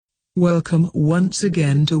Welcome once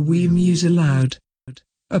again to We Muse Aloud,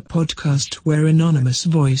 a podcast where anonymous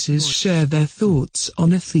voices share their thoughts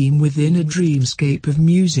on a theme within a dreamscape of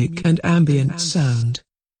music and ambient sound.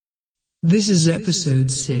 This is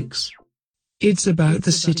episode 6. It's about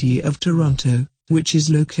the city of Toronto, which is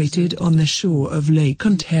located on the shore of Lake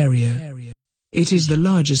Ontario. It is the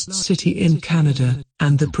largest city in Canada,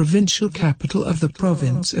 and the provincial capital of the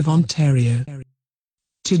province of Ontario.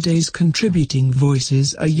 Today's contributing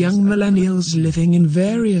voices are young millennials living in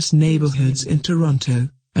various neighborhoods in Toronto,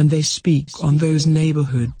 and they speak on those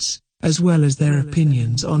neighborhoods, as well as their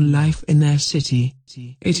opinions on life in their city.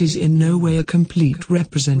 It is in no way a complete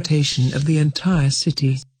representation of the entire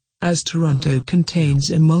city, as Toronto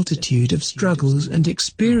contains a multitude of struggles and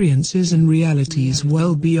experiences and realities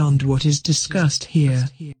well beyond what is discussed here.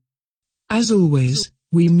 As always,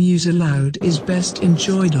 We Muse Aloud is best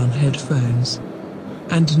enjoyed on headphones.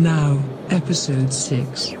 And now, episode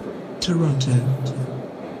 6. Toronto.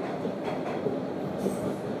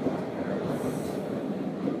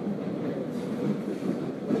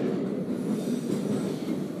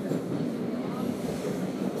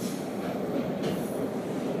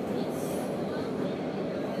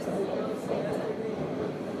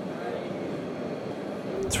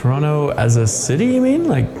 Toronto as a city, you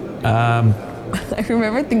mean? I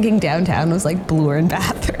remember thinking downtown was like Bloor and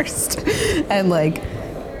Bathurst and like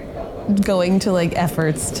going to like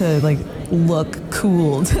efforts to like look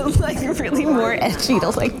cool, to like really more edgy, to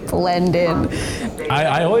like blend in.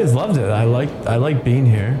 I always loved it. I like being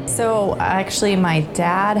here. So actually my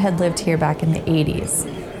dad had lived here back in the 80s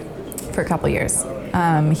for a couple years.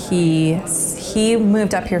 He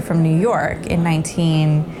moved up here from New York in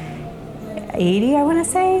 1980, I want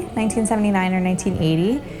to say, 1979 or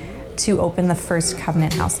 1980, to open the first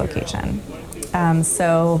Covenant House location.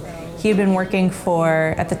 So he had been working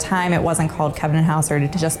for, at the time it wasn't called Covenant House, or it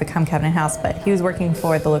had just become Covenant House, but he was working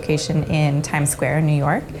for the location in Times Square in New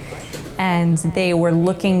York. And they were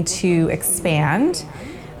looking to expand,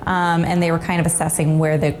 and they were kind of assessing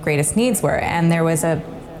where the greatest needs were. And there was a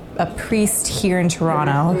priest here in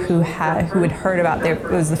Toronto who had heard about it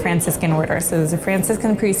was the Franciscan order. So there was a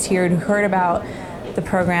Franciscan priest here who heard about the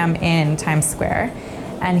program in Times Square,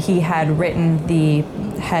 and he had written the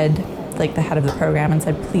head of the program and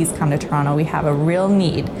said, please come to Toronto, we have a real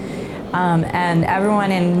need. And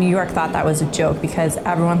everyone in New York thought that was a joke, because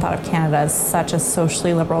everyone thought of Canada as such a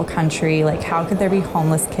socially liberal country. Like, how could there be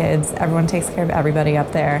homeless kids? Everyone takes care of everybody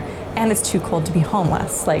up there, and it's too cold to be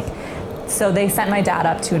homeless. So they sent my dad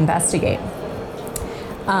up to investigate.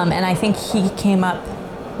 And I think he came up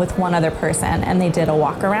with one other person, and they did a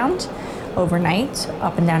walk around overnight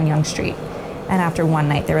up and down Yonge Street. And after one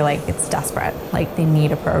night, they were like, it's desperate, like they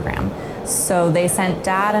need a program. So they sent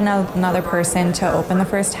Dad and another person to open the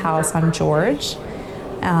first house on George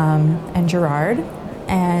and Gerard.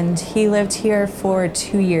 And he lived here for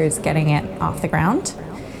 2 years getting it off the ground.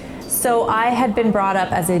 So I had been brought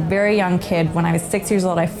up as a very young kid. When I was 6 years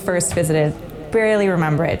old, I first visited, barely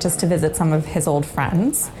remember it, just to visit some of his old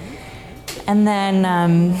friends. And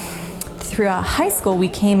then throughout high school, we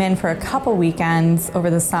came in for a couple weekends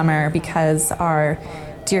over the summer because our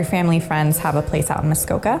dear family friends have a place out in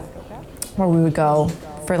Muskoka where we would go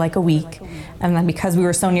for like a week. And then because we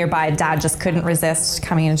were so nearby, Dad just couldn't resist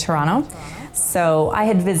coming into Toronto. So I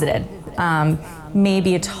had visited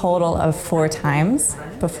maybe a total of 4 times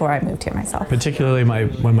before I moved here myself. Particularly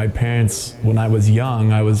when my parents, when I was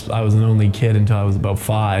young, I was an only kid until I was about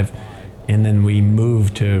 5. And then we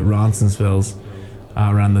moved to Roncesvalles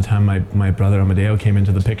around the time my brother Amadeo came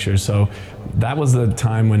into the picture. So that was the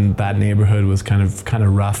time when that neighborhood was kind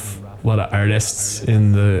of rough. A lot of artists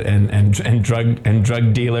and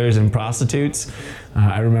drug dealers and prostitutes.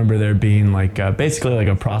 I remember there being basically like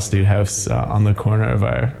a prostitute house on the corner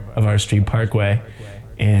of our street Parkway,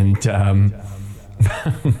 and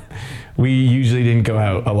we usually didn't go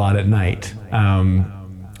out a lot at night.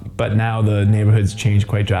 But now the neighborhood's changed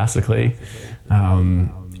quite drastically.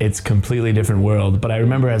 It's a completely different world. But I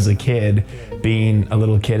remember as a kid, being a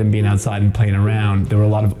little kid and being outside and playing around, there were a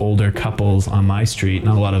lot of older couples on my street,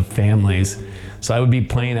 not a lot of families. So I would be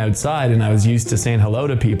playing outside, and I was used to saying hello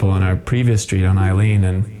to people on our previous street on Eileen.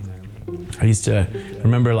 And I used to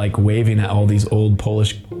remember waving at all these old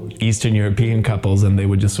Polish Eastern European couples, and they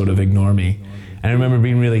would just sort of ignore me. And I remember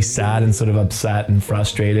being really sad and sort of upset and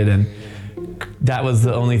frustrated, and that was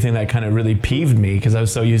the only thing that kind of really peeved me, because I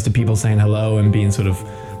was so used to people saying hello and being sort of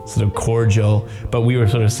cordial, but we were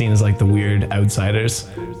sort of seen as the weird outsiders,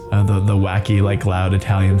 the wacky, loud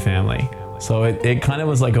Italian family. So it kind of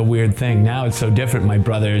was like a weird thing. Now it's so different. My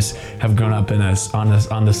brothers have grown up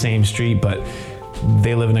on the same street, but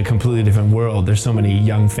they live in a completely different world. There's so many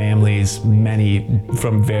young families, many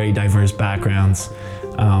from very diverse backgrounds.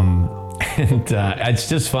 And it's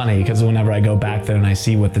just funny because whenever I go back there and I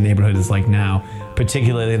see what the neighborhood is like now,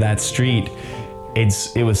 particularly that street,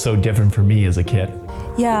 it was so different for me as a kid.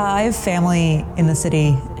 Yeah, I have family in the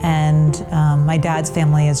city, and my dad's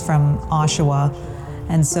family is from Oshawa.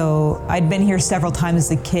 And so I'd been here several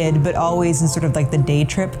times as a kid, but always in sort of like the day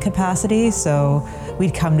trip capacity. So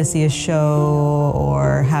we'd come to see a show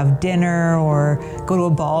or have dinner or go to a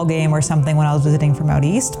ball game or something when I was visiting from out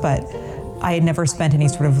east. But I had never spent any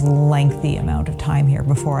sort of lengthy amount of time here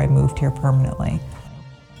before I moved here permanently.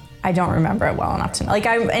 I don't remember it well enough to know. Like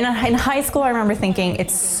in high school, I remember thinking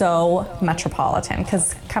it's so metropolitan,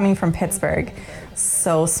 because coming from Pittsburgh,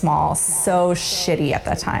 so small, so shitty at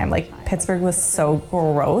that time. Like Pittsburgh was so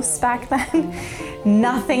gross back then.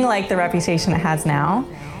 Nothing like the reputation it has now.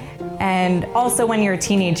 And also when you're a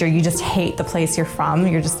teenager, you just hate the place you're from.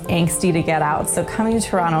 You're just angsty to get out. So coming to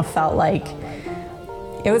Toronto felt like,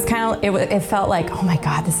 it felt like, oh my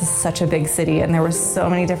God, this is such a big city, and there were so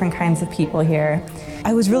many different kinds of people here.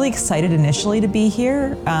 I was really excited initially to be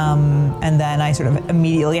here, and then I sort of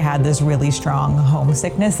immediately had this really strong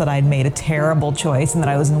homesickness that I'd made a terrible choice and that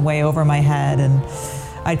I was in way over my head, and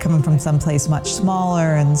I'd come from someplace much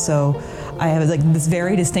smaller, and so I have like this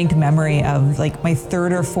very distinct memory of like my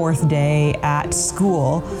third or fourth day at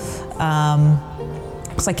school,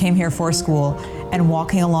 because I came here for school, and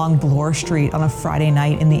walking along Bloor Street on a Friday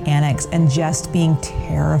night in the Annex and just being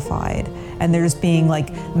terrified. And there just being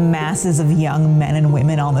like masses of young men and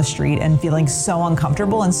women on the street and feeling so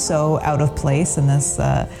uncomfortable and so out of place in this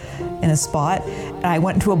spot. And I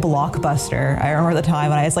went to a Blockbuster. I remember the time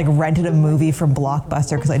when I just like rented a movie from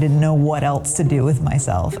Blockbuster because I didn't know what else to do with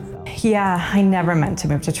myself. Yeah, I never meant to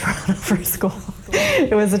move to Toronto for school.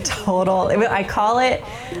 It was I call it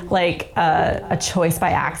like a choice by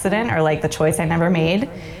accident, or like the choice I never made,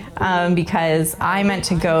 because I meant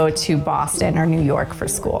to go to Boston or New York for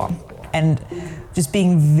school. And just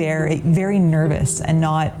being very, very nervous and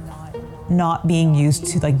not being used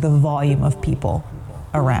to like the volume of people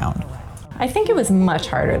around. I think it was much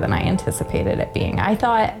harder than I anticipated it being. I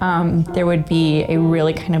thought there would be a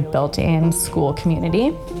really kind of built-in school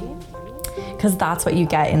community, because that's what you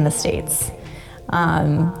get in the States.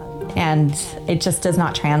 And it just does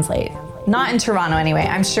not translate. Not in Toronto anyway.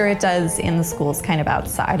 I'm sure it does in the schools kind of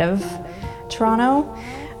outside of Toronto.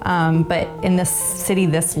 But in this city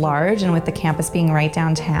this large, and with the campus being right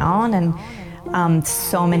downtown, and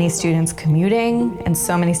so many students commuting and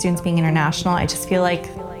so many students being international, I just feel like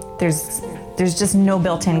there's just no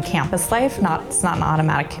built-in campus life. It's not an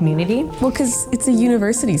automatic community. Well, because it's a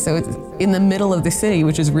university, so it's in the middle of the city,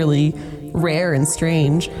 which is really rare and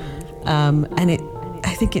strange. And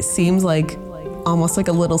I think it seems like almost like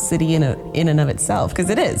a little city in and of itself, because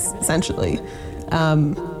it is, essentially.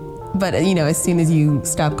 But, you know, as soon as you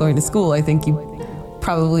stop going to school, I think you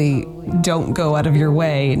probably don't go out of your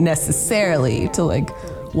way necessarily to like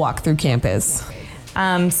walk through campus.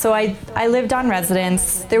 So I lived on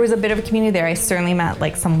residence. There was a bit of a community there. I certainly met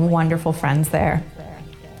like some wonderful friends there.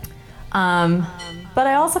 But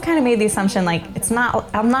I also kind of made the assumption like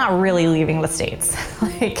I'm not really leaving the States.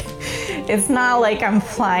 Like it's not like I'm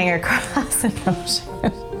flying across an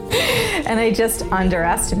ocean. And I just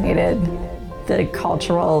underestimated the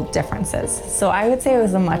cultural differences. So I would say it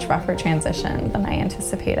was a much rougher transition than I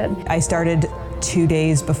anticipated. I started 2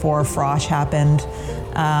 days before Frosh happened.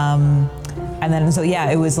 And then, so yeah,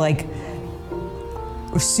 it was like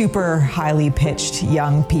super highly pitched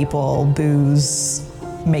young people, booze,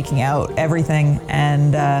 making out, everything.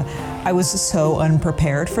 And I was so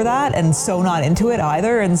unprepared for that and so not into it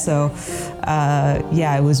either. And so,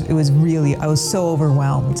 yeah, it was really, I was so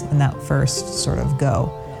overwhelmed in that first sort of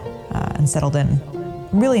go. And settled in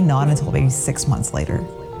really not until maybe 6 months later.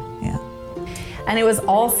 Yeah. And it was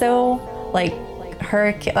also like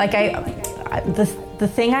the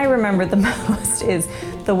thing I remember the most is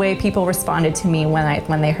the way people responded to me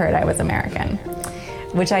when they heard I was American,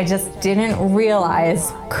 which I just didn't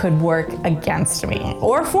realize could work against me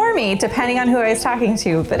or for me, depending on who I was talking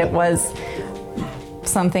to, but it was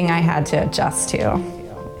something I had to adjust to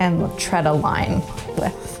and tread a line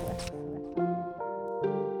with.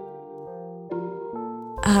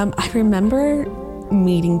 I remember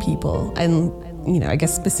meeting people, and you know, I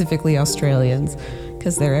guess specifically Australians,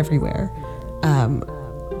 because they're everywhere,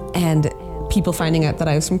 and people finding out that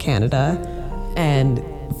I was from Canada, and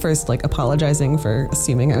first like apologizing for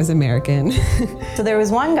assuming I was American. So there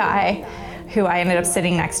was one guy who I ended up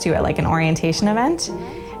sitting next to at like an orientation event,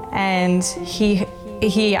 and he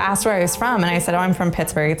he asked where I was from, and I said, oh, I'm from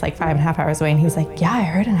Pittsburgh. It's like 5.5 hours away. And he was like, yeah, I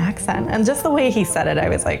heard an accent. And just the way he said it, I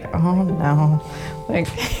was like, oh no, like,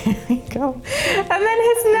 here we go. And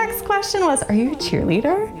then his next question was, are you a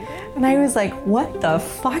cheerleader? And I was like, what the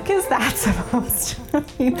fuck is that supposed to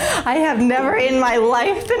mean? I have never in my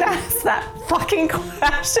life been asked that fucking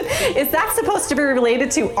question. Is that supposed to be related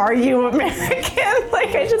to, are you American?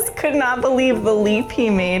 Like, I just could not believe the leap he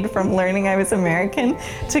made from learning I was American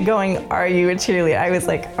to going, are you a cheerleader? I was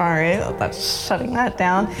like, all right, that's shutting that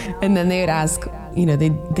down. And then they would ask, you know,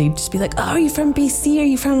 they'd just be like, oh, are you from BC? Are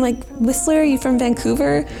you from like Whistler? Are you from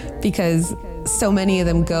Vancouver? Because so many of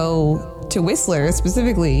them go to Whistler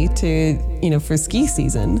specifically to, you know, for ski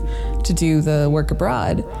season to do the work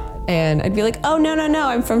abroad. And I'd be like, oh, no,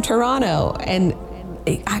 I'm from Toronto. And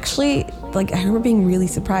it actually, like, I remember being really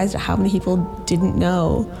surprised at how many people didn't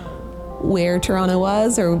know where Toronto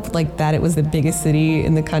was, or like that it was the biggest city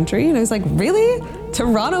in the country. And I was like, really?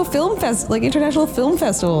 Toronto Film Fest, like International Film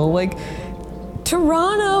Festival, like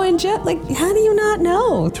Toronto and Jet, like, how do you not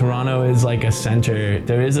know? Toronto is like a center.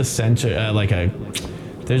 There is a center,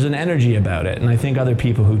 there's an energy about it. And I think other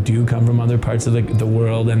people who do come from other parts of the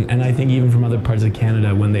world, and I think even from other parts of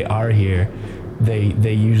Canada, when they are here,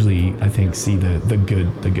 they usually, I think, see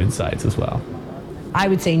the good sides as well. I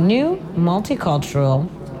would say new, multicultural,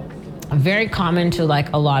 very common to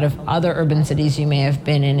like a lot of other urban cities you may have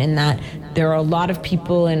been in that there are a lot of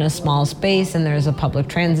people in a small space and there's a public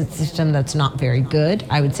transit system that's not very good.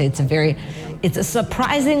 I would say it's a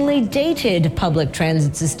surprisingly dated public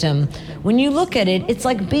transit system. When you look at it, it's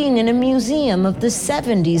like being in a museum of the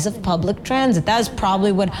 70s of public transit. That's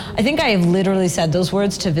probably what, I think I have literally said those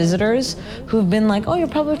words to visitors who've been like, oh, your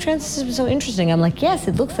public transit system is so interesting. I'm like, yes,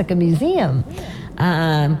 it looks like a museum.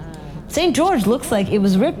 St. George looks like it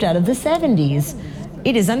was ripped out of the 70s.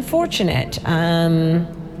 It is unfortunate.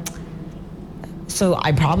 So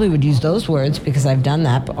I probably would use those words because I've done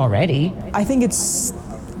that already. I think it's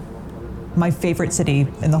my favorite city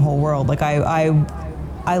in the whole world. Like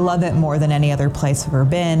I love it more than any other place I've ever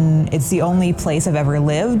been. It's the only place I've ever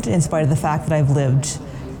lived, in spite of the fact that I've lived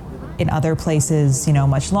in other places, you know,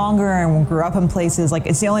 much longer and grew up in places. Like,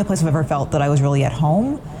 it's the only place I've ever felt that I was really at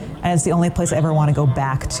home, and it's the only place I ever want to go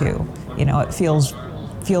back to. You know, it feels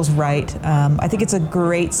right. I think it's a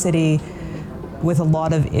great city with a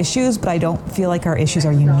lot of issues, but I don't feel like our issues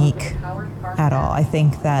are unique at all. I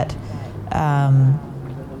think that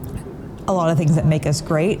a lot of things that make us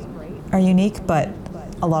great are unique, but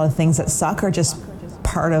a lot of things that suck are just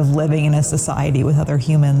part of living in a society with other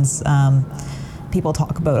humans. People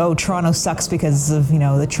talk about, oh, Toronto sucks because of, you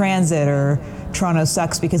know, the transit, or Toronto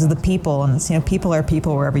sucks because of the people, and it's, you know, people are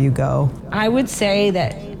people wherever you go. I would say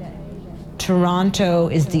that Toronto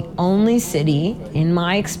is the only city, in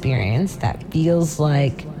my experience, that feels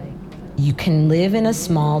like you can live in a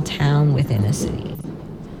small town within a city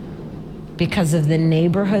because of the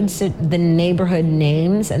neighborhood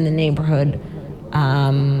names and the neighborhood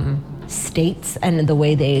states and the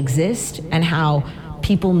way they exist, and how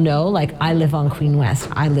people know, like, I live on Queen West,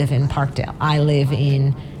 I live in Parkdale, I live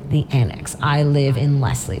in the Annex, I live in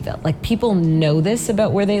Leslieville. Like, people know this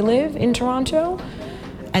about where they live in Toronto,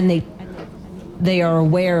 and they are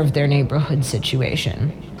aware of their neighborhood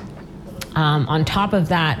situation. On top of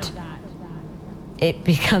that, it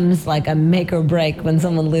becomes like a make or break when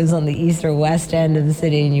someone lives on the east or west end of the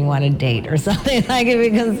city and you want to date or something. Like, it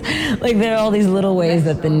becomes like there are all these little ways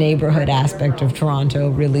that the neighborhood aspect of Toronto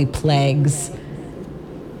really plagues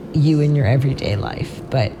you in your everyday life.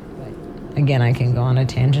 But again, I can go on a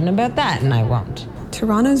tangent about that, and I won't.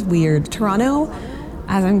 Toronto's weird. Toronto,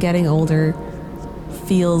 as I'm getting older,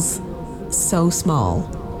 feels so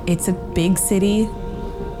small. It's a big city,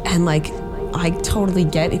 and like, I totally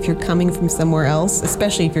get if you're coming from somewhere else,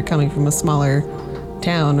 especially if you're coming from a smaller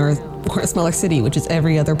town or a smaller city, which is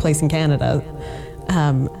every other place in Canada,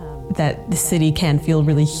 that the city can feel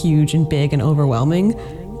really huge and big and overwhelming,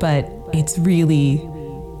 but it's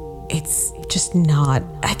just not.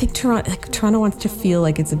 I think Toronto wants to feel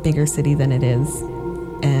like it's a bigger city than it is.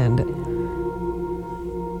 And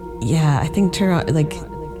yeah, I think Toronto,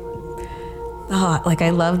 I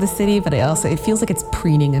love the city, but it feels like it's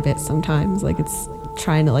preening a bit sometimes. Like, it's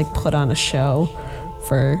trying to like put on a show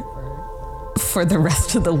for the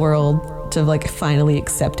rest of the world to like finally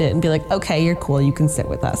accept it and be like, okay, you're cool, you can sit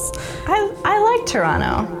with us. I like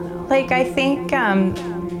Toronto. Like, I think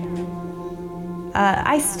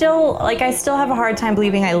I still have a hard time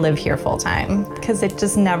believing I live here full time, because it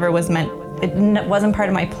just never was meant. It wasn't part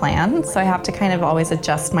of my plan, so I have to kind of always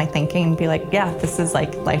adjust my thinking and be like, yeah, this is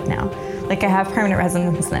like life now. Like I have permanent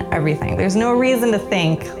residence and everything. There's no reason to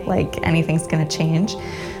think like anything's gonna change.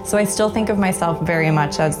 So I still think of myself very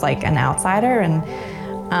much as like an outsider, and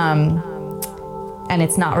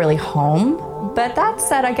it's not really home. But that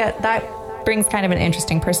said, I get that brings kind of an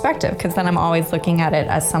interesting perspective, because then I'm always looking at it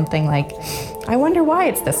as something like, I wonder why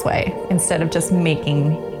it's this way, instead of just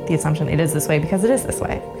making the assumption it is this way because it is this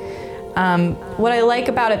way. What I like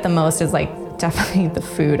about it the most is like definitely the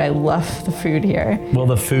food. I love the food here. Well,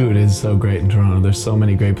 the food is so great in Toronto. There's so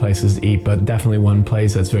many great places to eat, but definitely one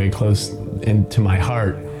place that's very close to my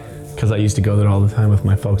heart, because I used to go there all the time with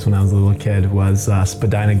my folks when I was a little kid, was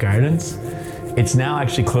Spadina Gardens. It's now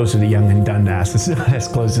actually closer to Yonge and Dundas. It's not as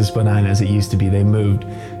close to Spadina as it used to be. They moved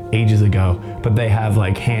ages ago, but they have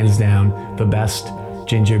like hands down the best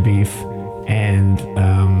ginger beef and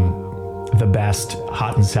the best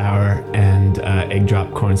hot and sour and egg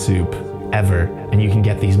drop corn soup ever. And you can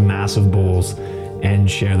get these massive bowls and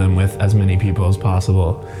share them with as many people as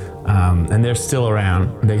possible. And they're still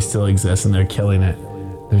around. They still exist and they're killing it.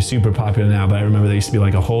 They're super popular now, but I remember there used to be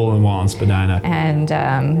like a hole in the wall in Spadina. And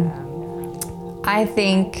I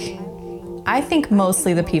think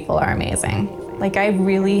mostly the people are amazing. Like I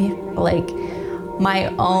really, like my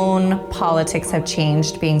own politics have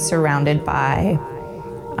changed being surrounded by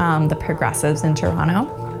the progressives in Toronto.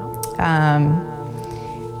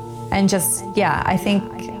 And just, yeah, I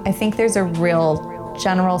think there's a real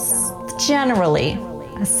generally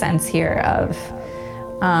a sense here of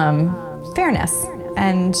fairness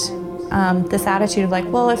and this attitude of like,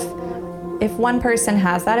 well, if one person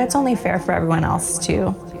has that, it's only fair for everyone else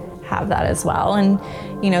to have that as well. And,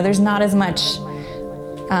 you know, there's not as much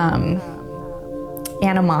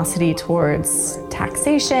animosity towards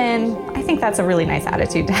taxation. I think that's a really nice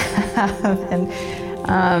attitude to have.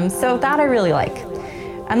 And so that I really like.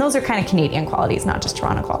 And those are kind of Canadian qualities, not just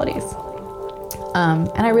Toronto qualities.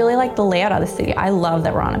 And I really like the layout of the city. I love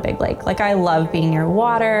that we're on a big lake. Like I love being near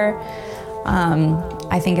water.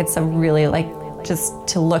 I think it's a really, like, just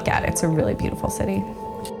to look at, it's a really beautiful city.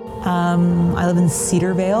 I live in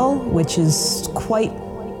Cedarvale, which is quite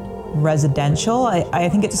residential. I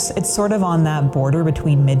think it's sort of on that border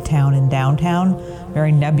between Midtown and downtown,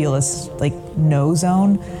 very nebulous, like no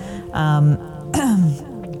zone.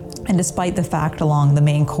 And despite the fact along the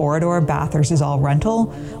main corridor, Bathurst is all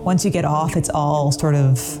rental. Once you get off, it's all sort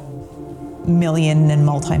of million and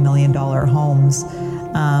multi-million dollar homes.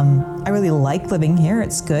 I really like living here.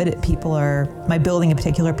 It's good. My building in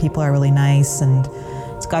particular, people are really nice, and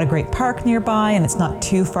it's got a great park nearby, and it's not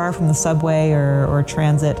too far from the subway or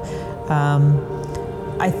transit.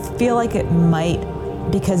 I feel like it might,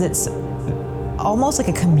 because it's almost like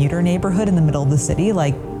a commuter neighborhood in the middle of the city.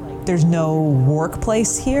 Like there's no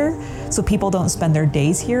workplace here, so people don't spend their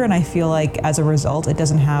days here, and I feel like as a result it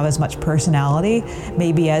doesn't have as much personality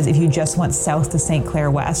maybe as if you just went south to St.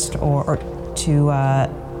 Clair West or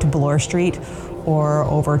to Bloor Street or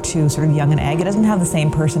over to sort of Yonge and Egg. It doesn't have the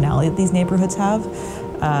same personality that these neighborhoods have.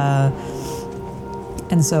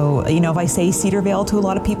 And so, you know, if I say Cedarvale to a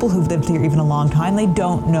lot of people who've lived here even a long time, they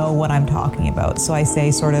don't know what I'm talking about. So I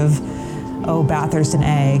say sort of, Bathurst and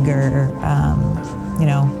Egg or, you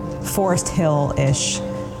know, Forest Hill-ish.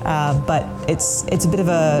 But it's a bit of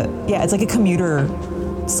it's like a commuter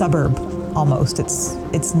suburb almost.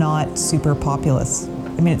 It's not super populous.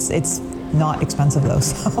 I mean, it's not expensive though,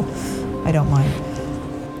 so I don't mind.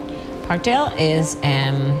 Parkdale is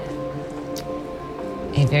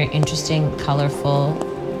a very interesting, colorful,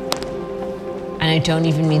 and I don't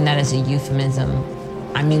even mean that as a euphemism.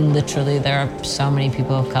 I mean literally there are so many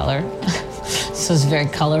people of color. So it's a very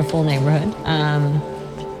colorful neighborhood.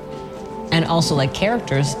 And also like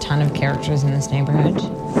characters, a ton of characters in this neighborhood.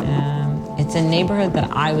 It's a neighborhood that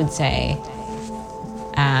I would say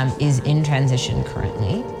is in transition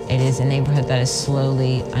currently. It is a neighborhood that is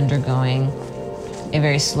slowly undergoing a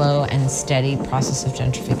very slow and steady process of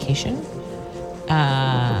gentrification.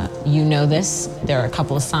 You know this, there are a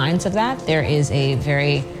couple of signs of that. There is a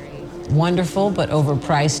very wonderful but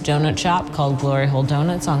overpriced donut shop called Glory Hole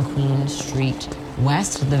Donuts on Queen Street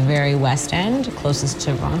West, the very west end, closest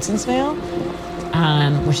to Roncesvalles,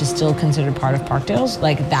 which is still considered part of Parkdale's.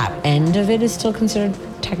 Like that end of it is still considered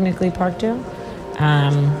technically Parkdale.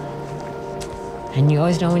 And you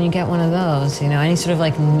always know when you get one of those, you know, any sort of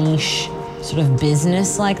like niche sort of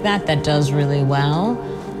business like that does really well,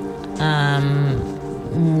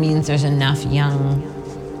 means there's enough young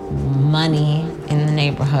money in the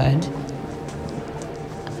neighborhood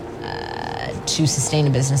to sustain a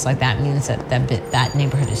business like that. Means that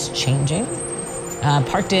neighborhood is changing.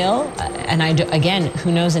 Parkdale, and again,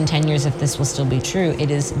 who knows in 10 years if this will still be true,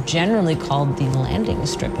 it is generally called the landing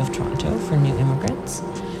strip of Toronto for new immigrants.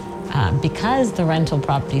 because the rental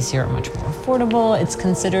properties here are much more affordable, it's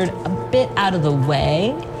considered a bit out of the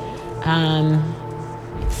way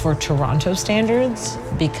for Toronto standards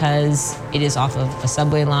because it is off of a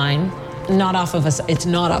subway line. It's not off of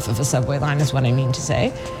a subway line is what I mean to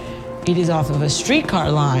say. It is off of a streetcar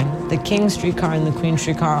line. The King streetcar and the Queen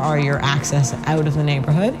streetcar are your access out of the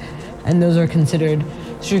neighborhood, and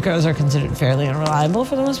streetcars are considered fairly unreliable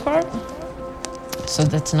for the most part. So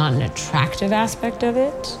that's not an attractive aspect of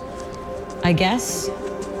it, I guess.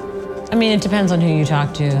 I mean, it depends on who you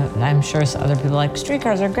talk to. I'm sure other people like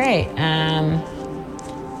streetcars are great.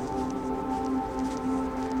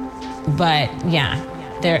 But yeah,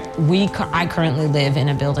 I currently live in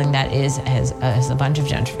a building that has a bunch of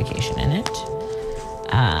gentrification in it.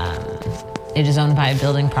 It is owned by a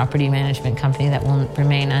building property management company that will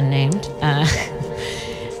remain unnamed.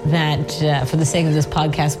 That for the sake of this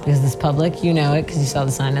podcast, because it's public, you know it because you saw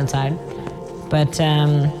the sign outside. But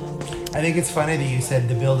I think it's funny that you said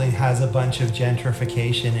the building has a bunch of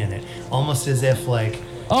gentrification in it, almost as if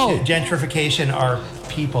gentrification are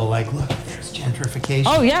people. Like, look, there's gentrification.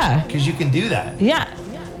 Oh yeah, because you can do that. Yeah.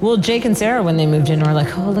 Well, Jake and Sarah, when they moved in, were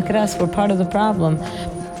like, "Oh, look at us, we're part of the problem."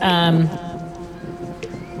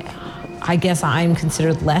 I guess I'm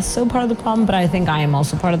considered less so part of the problem, but I think I am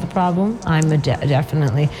also part of the problem. I'm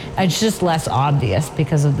definitely. It's just less obvious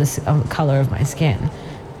because of this color of my skin.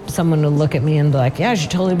 Someone will look at me and be like, "Yeah, she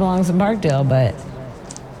totally belongs in Parkdale," but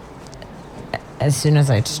as soon as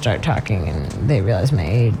I start talking and they realize my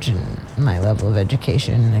age and my level of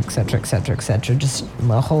education, et cetera, et cetera, et cetera, just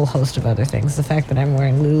a whole host of other things. The fact that I'm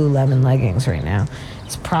wearing Lululemon leggings right now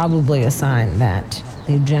is probably a sign that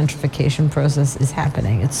the gentrification process is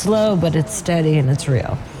happening. It's slow, but it's steady and it's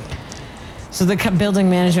real. So the building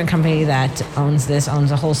management company that owns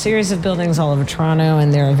a whole series of buildings all over Toronto,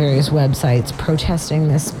 and there are various websites protesting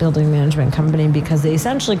this building management company because they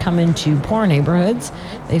essentially come into poor neighborhoods.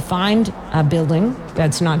 They find a building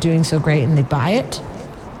that's not doing so great and they buy it.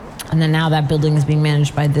 And then now that building is being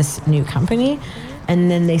managed by this new company.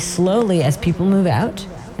 And then they slowly, as people move out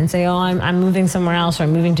and say, "Oh, I'm moving somewhere else," or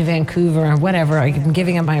 "I'm moving to Vancouver," or whatever, I'm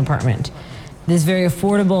giving up my apartment. This very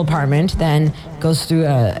affordable apartment then goes through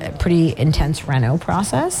a pretty intense reno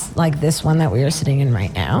process, like this one that we are sitting in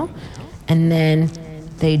right now, and then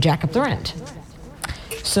they jack up the rent.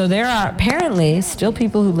 So there are apparently still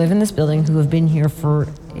people who live in this building who have been here for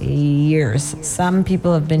years. Some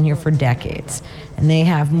people have been here for decades, and they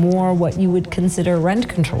have more what you would consider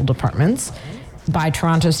rent-controlled apartments by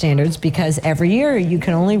Toronto standards, because every year you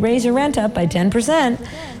can only raise your rent up by 10%.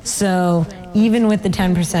 So even with the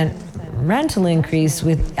 10% rental increase,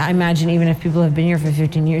 I imagine even if people have been here for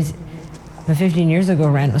 15 years, but 15 years ago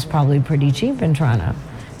rent was probably pretty cheap in Toronto.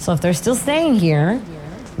 So if they're still staying here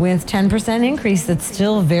with 10% increase, that's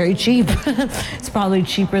still very cheap. It's probably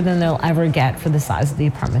cheaper than they'll ever get for the size of the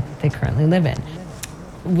apartment that they currently live in.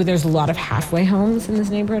 There's a lot of halfway homes in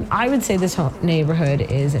this neighborhood. I would say this neighborhood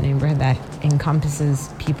is a neighborhood that encompasses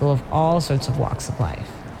people of all sorts of walks of life.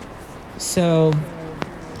 So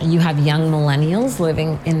you have young millennials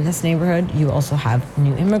living in this neighborhood. You also have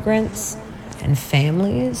new immigrants and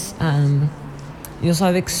families. You also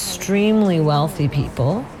have extremely wealthy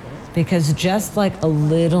people, because just like a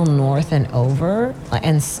little north and over,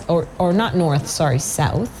 or not north, sorry,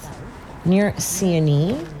 south, near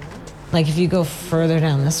CNE, like if you go further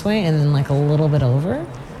down this way and then like a little bit over,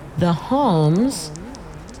 the homes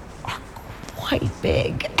are quite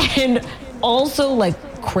big and also like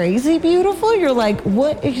crazy beautiful. You're like,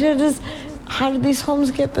 how did these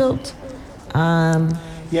homes get built?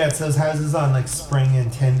 Yeah, it's those houses on like Spring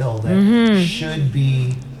and Tyndall that should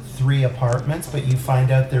be 3 apartments, but you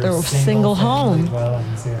find out they're single home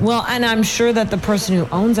dwellings. Yeah. Well, and I'm sure that the person who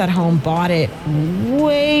owns that home bought it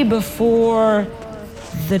way before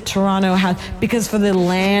the Toronto house, because for the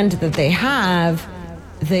land that they have,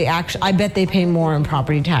 I bet they pay more in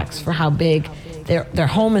property tax for how big their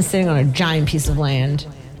home is, sitting on a giant piece of land,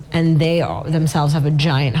 and they themselves have a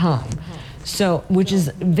giant home. So, which is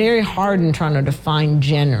very hard in Toronto to find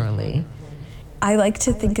generally. I like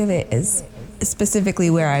to think of it as, specifically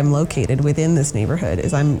where I'm located within this neighborhood,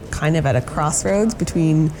 is I'm kind of at a crossroads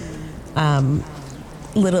between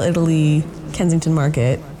Little Italy, Kensington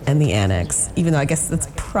Market, and the Annex. Even though I guess that's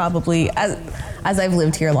probably, as I've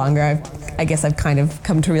lived here longer, I guess I've kind of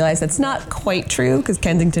come to realize that's not quite true, because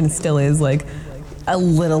Kensington still is like a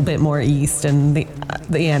little bit more east, and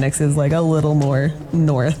the Annex is like a little more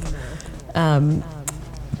north.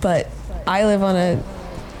 But I live on a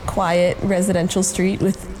quiet residential street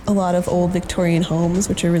with a lot of old Victorian homes,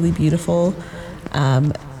 which are really beautiful.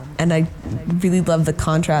 And I really love the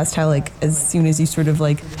contrast, how like as soon as you sort of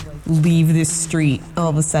like leave this street, all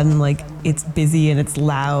of a sudden, like, it's busy and it's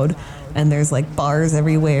loud, and there's like bars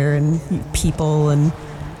everywhere and people and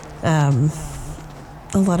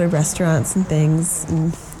a lot of restaurants and things,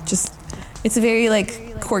 and just, it's a very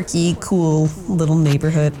like quirky, cool little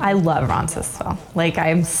neighborhood. I love Roncesvalles. Like,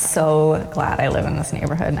 I'm so glad I live in this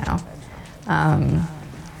neighborhood now.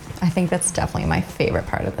 I think that's definitely my favorite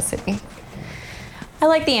part of the city. I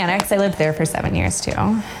like the Annex. I lived there for 7 years too.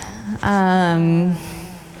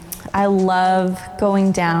 I love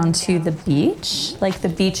going down to the beach, like the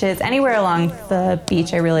beaches, anywhere along the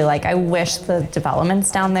beach I really like. I wish the developments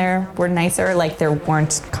down there were nicer, like there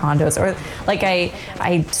weren't condos, or like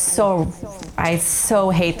I so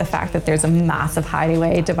hate the fact that there's a massive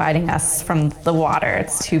highway dividing us from the water.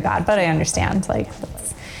 It's too bad, but I understand, like,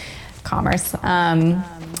 that's commerce.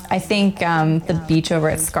 I think the beach over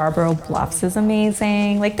at Scarborough Bluffs is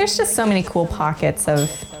amazing. Like, there's just so many cool pockets of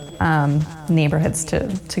neighborhoods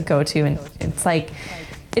to go to, and it's like,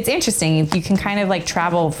 it's interesting. You can kind of like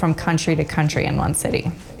travel from country to country in one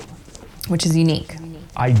city, which is unique.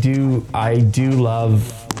 I do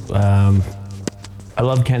love I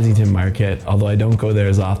love Kensington Market, although I don't go there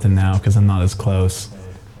as often now because I'm not as close.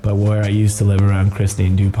 But where I used to live around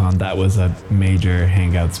Christine Dupont, that was a major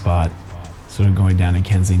hangout spot. Sort of going down to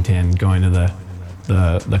Kensington, going to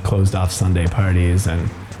the closed off Sunday parties and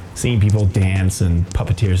seeing people dance and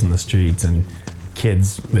puppeteers in the streets and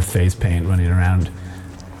kids with face paint running around.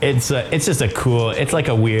 It's just a cool, it's like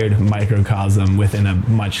a weird microcosm within a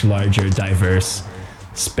much larger, diverse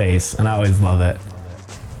space, and I always love it.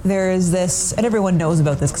 There is this, and everyone knows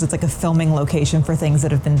about this because it's like a filming location for things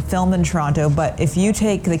that have been filmed in Toronto, but if you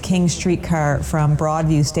take the King streetcar from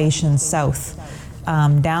Broadview Station south,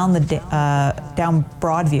 down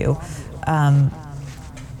Broadview,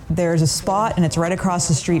 there's a spot, and it's right across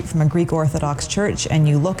the street from a Greek Orthodox church, and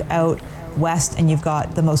you look out west and you've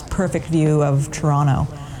got the most perfect view of Toronto.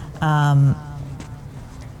 And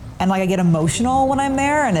like, I get emotional when I'm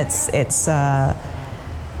there, and it's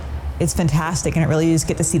fantastic, and it really, you just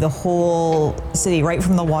get to see the whole city right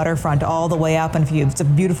from the waterfront all the way up, and if it's a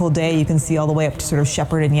beautiful day, you can see all the way up to sort of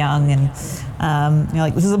Shepherd and Yonge, and you're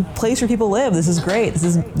like, this is a place where people live. This is great.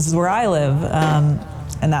 This is where I live,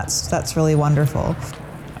 and that's really wonderful.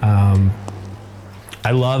 I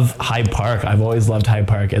love Hyde Park. I've always loved Hyde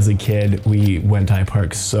Park. As a kid, we went to Hyde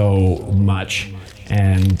Park so much,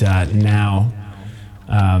 and now,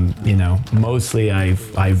 mostly I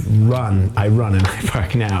run in Hyde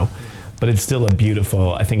Park now, but it's still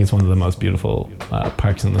I think it's one of the most beautiful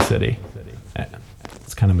parks in the city.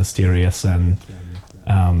 It's kind of mysterious, and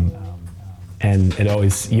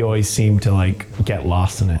you always seem to like get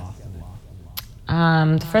lost in it.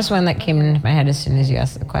 The first one that came into my head as soon as you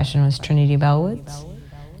asked the question was Trinity Bellwoods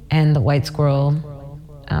and the White Squirrel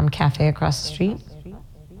Cafe across the street.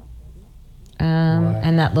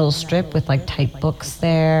 And that little strip with like Type Books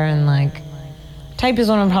there, and like Type is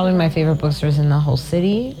one of probably my favorite bookstores in the whole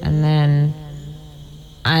city. And then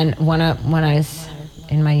when I was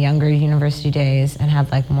in my younger university days and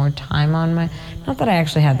had like more time on not that I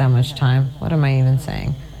actually had that much time, what am I even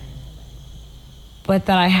saying? But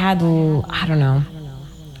that I had, I don't know,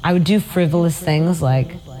 I would do frivolous things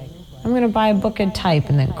like, I'm gonna buy a book at Type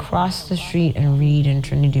and then cross the street and read in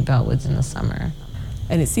Trinity Bellwoods in the summer.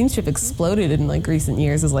 And it seems to have exploded in like recent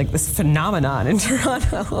years as like this phenomenon in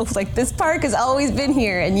Toronto. Like, this park has always been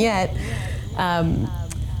here, and yet,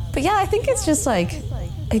 but yeah, I think it's just like,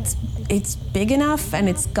 it's big enough, and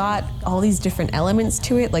it's got all these different elements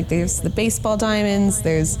to it. Like, there's the baseball diamonds,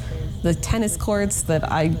 there's the tennis courts that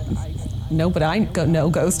nobody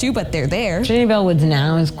goes to, but they're there. Trinity Bellwoods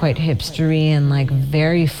now is quite hipstery and like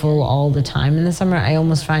very full all the time in the summer. I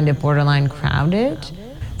almost find it borderline crowded.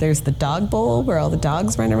 There's the dog bowl where all the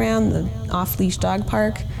dogs run around, the off-leash dog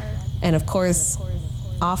park. And of course,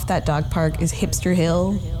 off that dog park is Hipster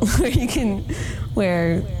Hill,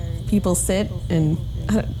 where people sit, and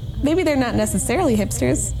maybe they're not necessarily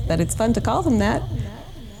hipsters, but it's fun to call them that.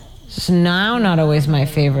 So now, not always my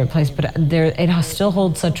favorite place, but it still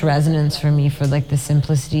holds such resonance for me for like the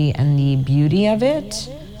simplicity and the beauty of it.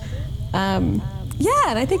 Yeah,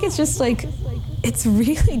 and I think it's just like, it's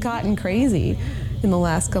really gotten crazy in the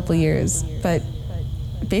last couple of years. But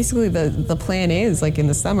basically the plan is, like, in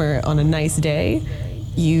the summer, on a nice day,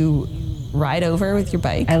 you ride over with your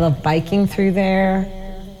bike. I love biking through there.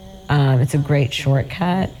 It's a great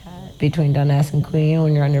shortcut between Dundas and Queen.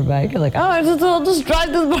 When you're on your bike, you're like, I'll just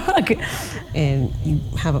drive to the park. And you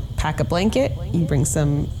pack a blanket, you bring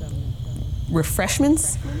some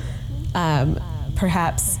refreshments,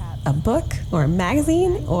 perhaps a book or a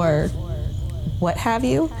magazine or what have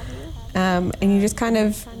you, and you just kind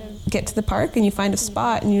of get to the park and you find a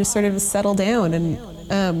spot and you just sort of settle down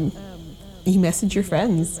and you message your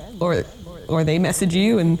friends or they message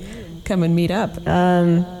you and come and meet up.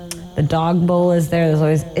 The dog bowl is there.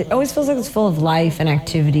 It always feels like it's full of life and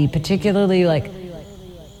activity, particularly like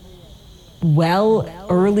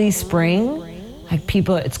early spring. Like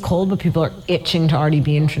people, it's cold, but people are itching to already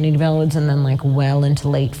be in Trinity Vale Woods, and then like well into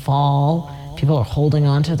late fall, people are holding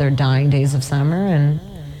on to their dying days of summer, and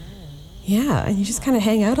yeah, and you just kind of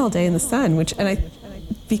hang out all day in the sun,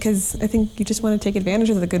 because I think you just want to take advantage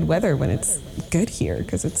of the good weather when it's good here,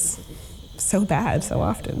 because it's so bad so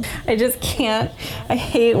often. I just can't. I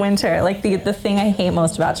hate winter. Like the thing I hate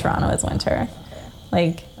most about Toronto is winter.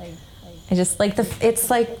 Like I just like it's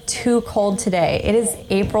like too cold today. It is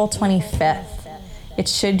April 25th. It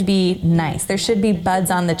should be nice. There should be buds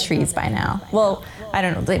on the trees by now. Well, I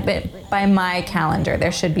don't know, but by my calendar,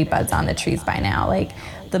 there should be buds on the trees by now. Like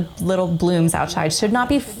the little blooms outside should not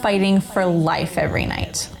be fighting for life every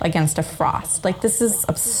night against a frost. Like this is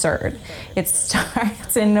absurd. It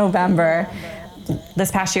starts in November.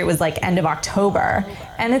 This past year it was like end of October,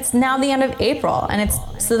 and it's now the end of April, and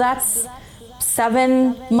so that's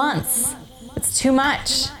 7 months. It's too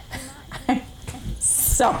much. I'm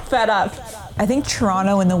so fed up. I think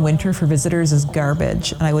Toronto in the winter for visitors is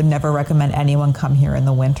garbage, and I would never recommend anyone come here in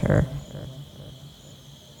the winter.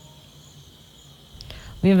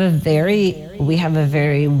 we have a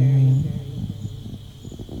very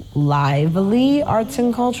lively arts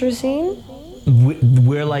and culture scene.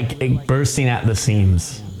 We're like bursting at the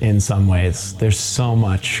seams in some ways. There's so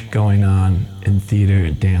much going on in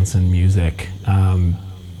theater, dance, and music.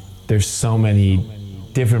 There's so many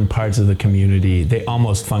different parts of the community. They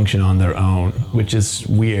almost function on their own, which is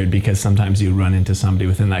weird because sometimes you run into somebody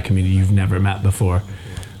within that community you've never met before.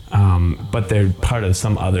 But they're part of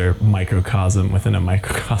some other microcosm within a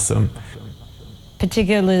microcosm.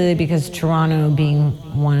 Particularly because Toronto, being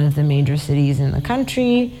one of the major cities in the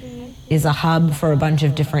country, is a hub for a bunch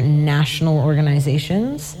of different national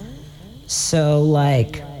organizations. So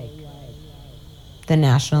like the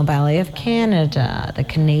National Ballet of Canada, the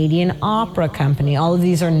Canadian Opera Company, all of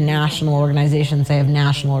these are national organizations. They have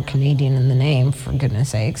national or Canadian in the name, for goodness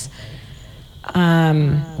sakes.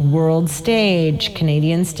 World Stage,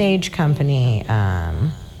 Canadian Stage Company,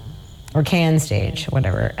 or Can Stage,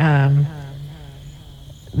 whatever.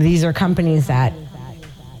 These are companies that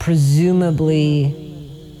presumably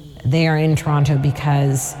they are in Toronto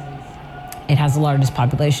because it has the largest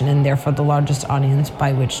population and therefore the largest audience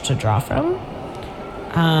by which to draw from.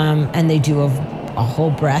 And they do a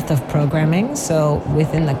whole breadth of programming. So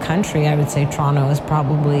within the country, I would say Toronto is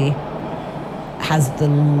probably has the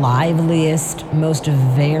liveliest, most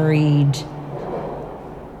varied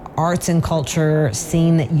arts and culture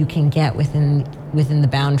scene that you can get within the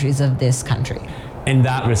boundaries of this country. In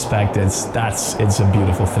that respect, it's a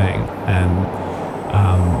beautiful thing, and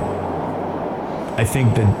I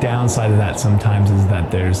think the downside of that sometimes is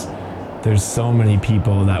that there's so many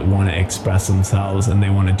people that want to express themselves and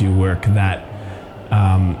they want to do work that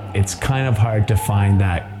it's kind of hard to find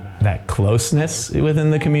that closeness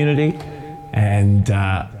within the community. And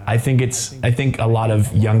I think a lot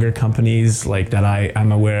of younger companies like that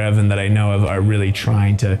I'm aware of and that I know of are really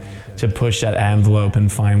trying to push that envelope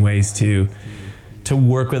and find ways to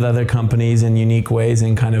work with other companies in unique ways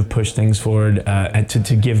and kind of push things forward and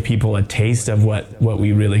to give people a taste of what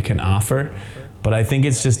we really can offer. But I think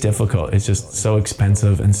it's just difficult. It's just so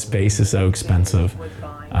expensive and space is so expensive.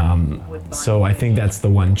 So I think that's the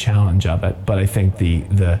one challenge of it. But I think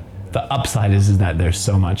the upside is that there's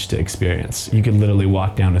so much to experience. You could literally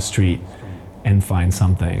walk down a street and find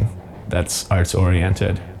something that's arts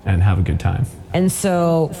oriented and have a good time. And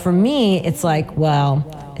so for me, it's like, well,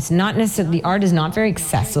 it's not necessarily, the art is not very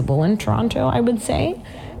accessible in Toronto, I would say,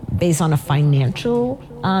 based on a financial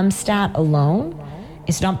stat alone.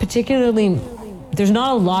 It's not particularly, there's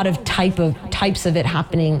not a lot of types of it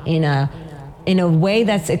happening in a way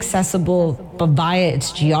that's accessible, but via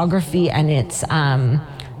its geography and its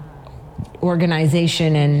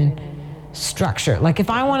organization and structure. Like if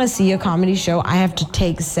I want to see a comedy show, I have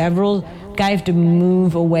to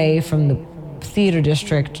move away from the theater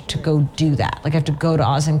district to go do that. Like I have to go to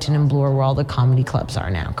Ossington and Bloor where all the comedy clubs are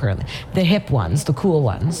now currently. The hip ones, the cool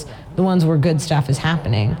ones, the ones where good stuff is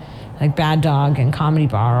happening, like Bad Dog and Comedy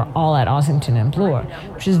Bar are all at Ossington and Bloor,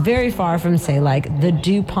 which is very far from say like the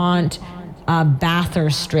DuPont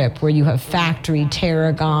Bathurst strip where you have Factory,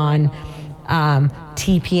 Tarragon,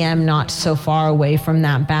 TPM not so far away from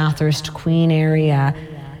that Bathurst Queen area.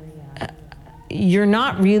 you're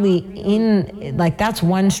not really in, like, that's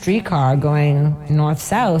one streetcar going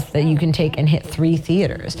north-south that you can take and hit 3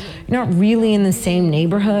 theaters. You're not really in the same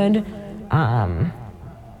neighborhood.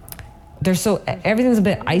 Everything's a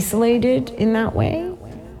bit isolated in that way.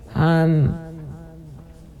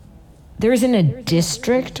 There isn't a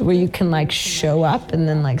district where you can like show up and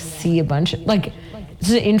then like see a bunch of, like,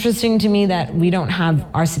 it's interesting to me that we don't have,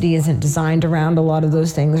 our city isn't designed around a lot of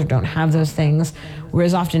those things or don't have those things.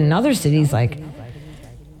 Whereas often in other cities, like,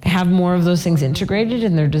 have more of those things integrated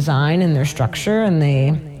in their design and their structure,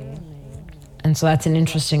 and so that's an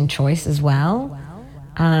interesting choice as well.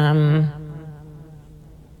 And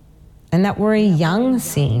that we're a young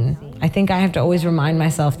scene. I think I have to always remind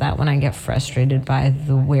myself that when I get frustrated by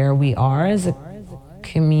where we are as a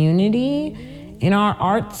community in our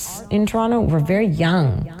arts in Toronto, we're very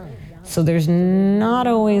young. So there's not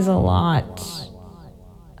always a lot.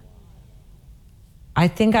 I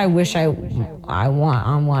think I wish I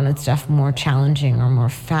wanted stuff more challenging or more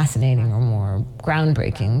fascinating or more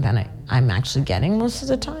groundbreaking than I'm actually getting most of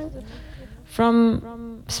the time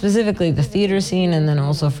from specifically the theater scene, and then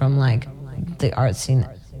also from like the art scene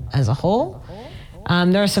as a whole.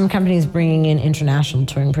 There are some companies bringing in international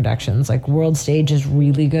touring productions. Like World Stage is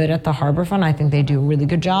really good at the Harbourfront. I think they do a really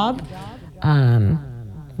good job.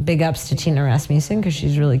 Big ups to Tina Rasmussen because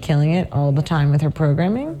she's really killing it all the time with her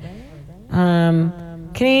programming.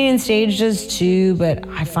 Canadian Stage does too, but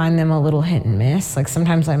I find them a little hit and miss. Like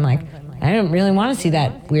sometimes I'm like, I don't really want to see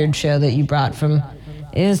that weird show that you brought from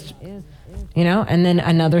and then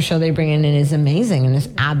another show they bring in is amazing and is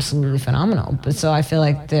absolutely phenomenal. But so I feel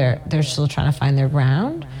like they're still trying to find their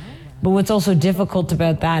ground. But what's also difficult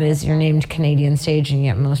about that is you're named Canadian Stage and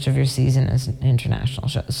yet most of your season is international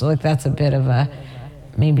shows. So like that's a bit of a,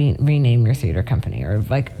 maybe rename your theater company or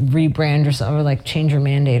like rebrand or something, or like change your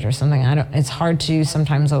mandate or something. It's hard to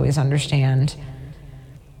sometimes always understand.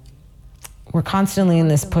 We're constantly in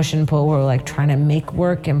this push and pull where we're like trying to make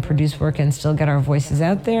work and produce work and still get our voices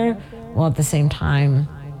out there, while at the same time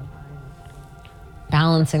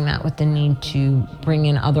balancing that with the need to bring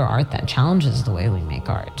in other art that challenges the way we make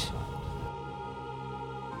art.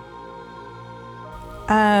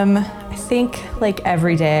 I think like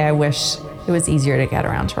every day I wish it was easier to get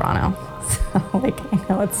around Toronto. So like, I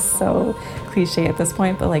know it's so cliche at this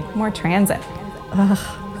point, but like more transit. Ugh,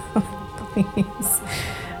 please.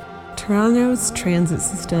 Toronto's transit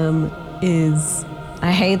system is...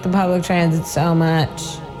 I hate the public transit so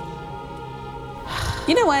much.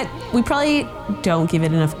 You know what? We probably don't give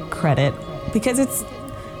it enough credit because it's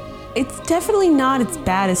definitely not as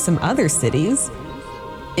bad as some other cities.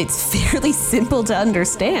 It's fairly simple to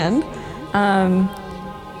understand. But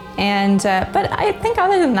I think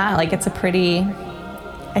other than that, like I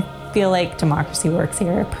feel like democracy works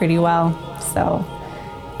here pretty well. So,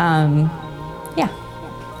 yeah,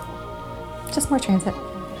 just more transit.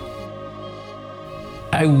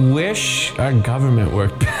 I wish our government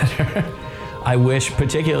worked better. I wish,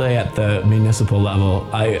 particularly at the municipal level,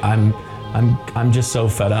 I'm just so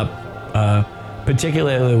fed up,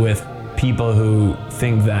 particularly with people who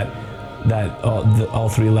think that all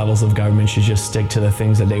 3 levels of government should just stick to the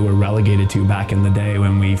things that they were relegated to back in the day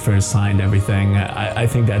when we first signed everything. I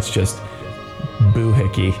think that's just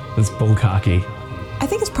boo-hickey. That's bullcocky. I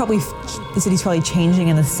think the city's probably changing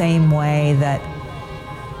in the same way that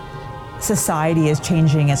society is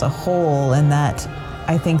changing as a whole, and that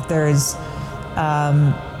I think there's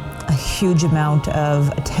a huge amount of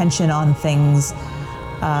attention on things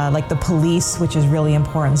like the police, which is really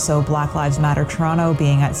important. So Black Lives Matter Toronto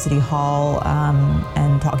being at City Hall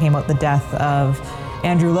and talking about the death of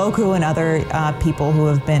Andrew Loku and other people who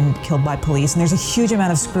have been killed by police. And there's a huge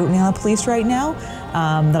amount of scrutiny on the police right now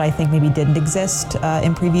that I think maybe didn't exist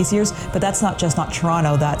in previous years. But that's not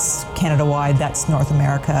Toronto, that's Canada-wide, that's North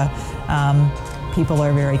America. People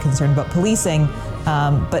are very concerned about policing,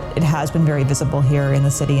 but it has been very visible here in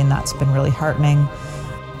the city, and that's been really heartening.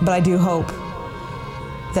 But I do hope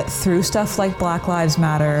that through stuff like Black Lives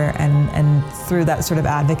Matter and through that sort of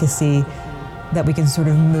advocacy, that we can sort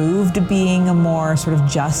of move to being a more sort of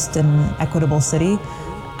just and equitable city.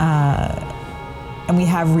 And we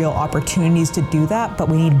have real opportunities to do that, but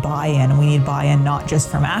we need buy-in. And we need buy-in not just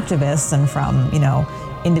from activists and from,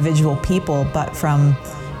 individual people, but from,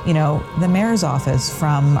 the mayor's office,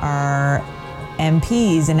 from our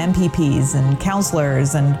MPs and MPPs and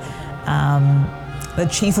councillors and the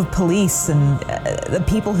chief of police and the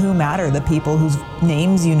people who matter, the people whose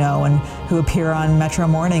names you know and who appear on Metro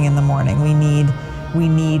Morning in the morning. We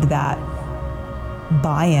need that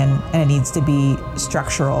buy-in, and it needs to be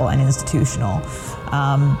structural and institutional.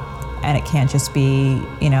 And it can't just be,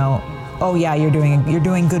 oh yeah, you're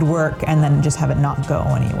doing good work, and then just have it not go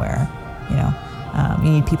anywhere. You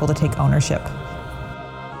need people to take ownership.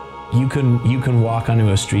 You can walk onto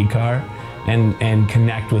a streetcar and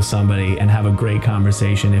connect with somebody and have a great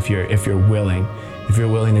conversation if you're willing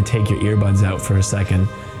to take your earbuds out for a second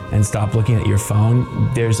and stop looking at your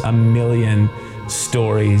phone. There's a million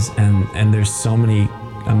stories and there's so many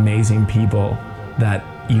amazing people that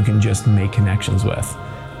you can just make connections with.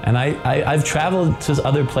 And I've traveled to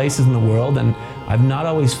other places in the world, and I've not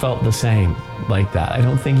always felt the same like that. I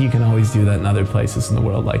don't think you can always do that in other places in the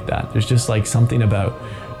world like that. There's just like something about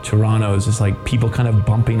Toronto is just like people kind of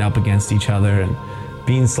bumping up against each other and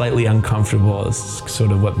being slightly uncomfortable is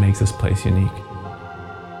sort of what makes this place unique.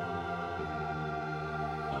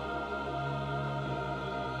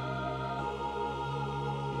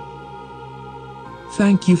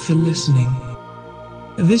 Thank you for listening.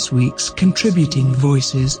 This week's contributing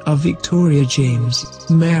voices are Victoria James,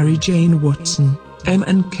 Mary Jane Watson,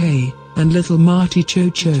 M&K, and Little Marty Cho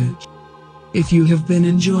Cho. If you have been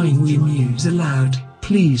enjoying We Muse Aloud,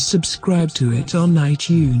 please subscribe to it on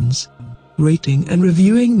iTunes. Rating and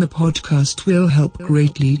reviewing the podcast will help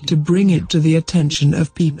greatly to bring it to the attention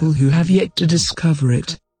of people who have yet to discover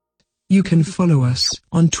it. You can follow us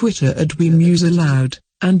on Twitter at We Muse Aloud,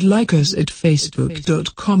 and like us at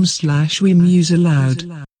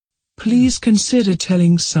facebook.com/WeMuseAloud. Please consider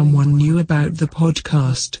telling someone new about the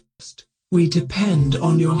podcast. We depend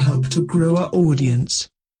on your help to grow our audience.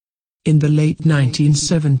 In the late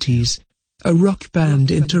 1970s, a rock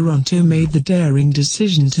band in Toronto made the daring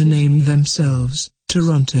decision to name themselves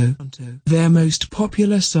Toronto. Their most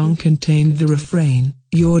popular song contained the refrain,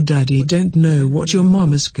 "Your daddy don't know what your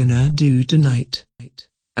mama's gonna do tonight."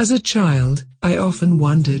 As a child, I often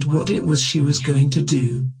wondered what it was she was going to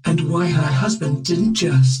do, and why her husband didn't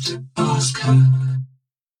just ask her.